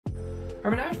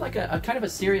Herman, I have like a kind of a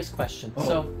serious question. Oh.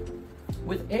 So,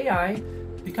 with AI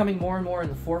becoming more and more in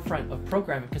the forefront of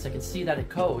programming, because I can see that it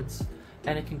codes,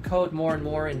 and it can code more and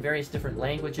more in various different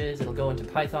languages. It'll go into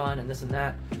Python and this and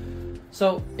that.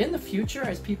 So, in the future,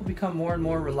 as people become more and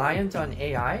more reliant on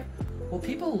AI, will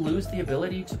people lose the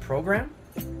ability to program,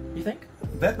 you think?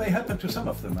 That may happen to some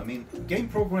of them. I mean, game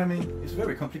programming is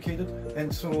very complicated,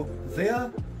 and so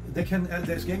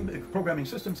there's game programming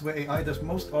systems where AI does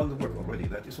most all the work already.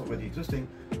 That is already existing.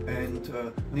 And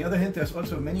on the other hand, there's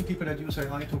also many people that use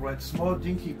AI to write small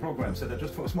dinky programs that are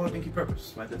just for a small dinky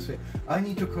purpose, right? Let's say I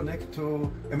need to connect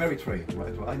to Ameritrade,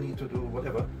 right? Or I need to do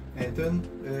whatever, and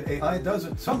then AI does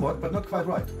it somewhat, but not quite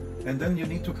right. And then you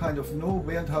need to kind of know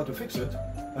where and how to fix it.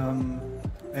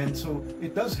 And so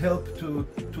it does help to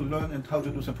learn and how to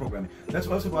do some programming. That's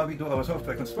also why we do our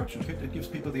software construction kit. It gives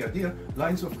people the idea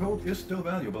lines of code is still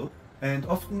valuable. And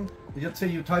often, let's say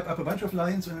you type up a bunch of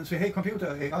lines and say, hey,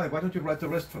 computer, AI, why don't you write the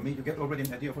rest for me? You get already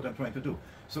an idea of what I'm trying to do.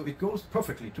 So it goes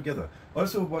perfectly together.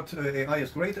 Also, what AI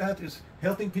is great at is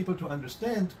helping people to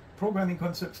understand programming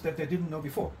concepts that they didn't know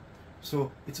before.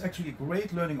 So it's actually a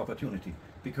great learning opportunity,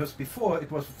 because before it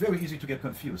was very easy to get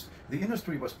confused. The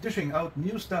industry was dishing out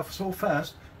new stuff so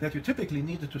fast that you typically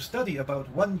needed to study about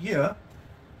 1 year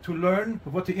to learn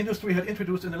what the industry had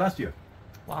introduced in the last year.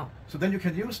 Wow. So then you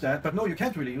can use that, but no, you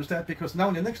can't really use that, because now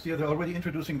in the next year they're already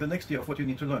introducing the next year of what you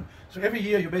need to learn. So every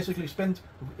year you basically spend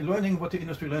learning what the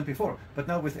industry learned before. But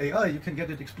now with AI you can get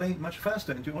it explained much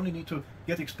faster, and you only need to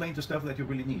get explained the stuff that you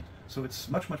really need. So it's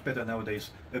much, much better nowadays.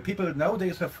 People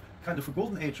nowadays have kind of a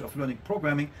golden age of learning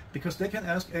programming, because they can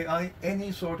ask AI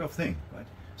any sort of thing, right?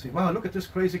 Say, wow, look at this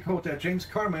crazy code that James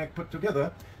Carmack put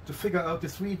together to figure out the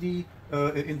 3D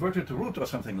inverted root or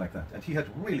something like that. And he had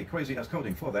really crazy ass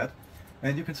coding for that.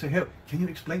 And you can say, hey, can you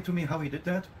explain to me how he did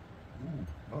that?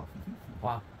 Ooh, oh.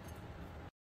 Wow.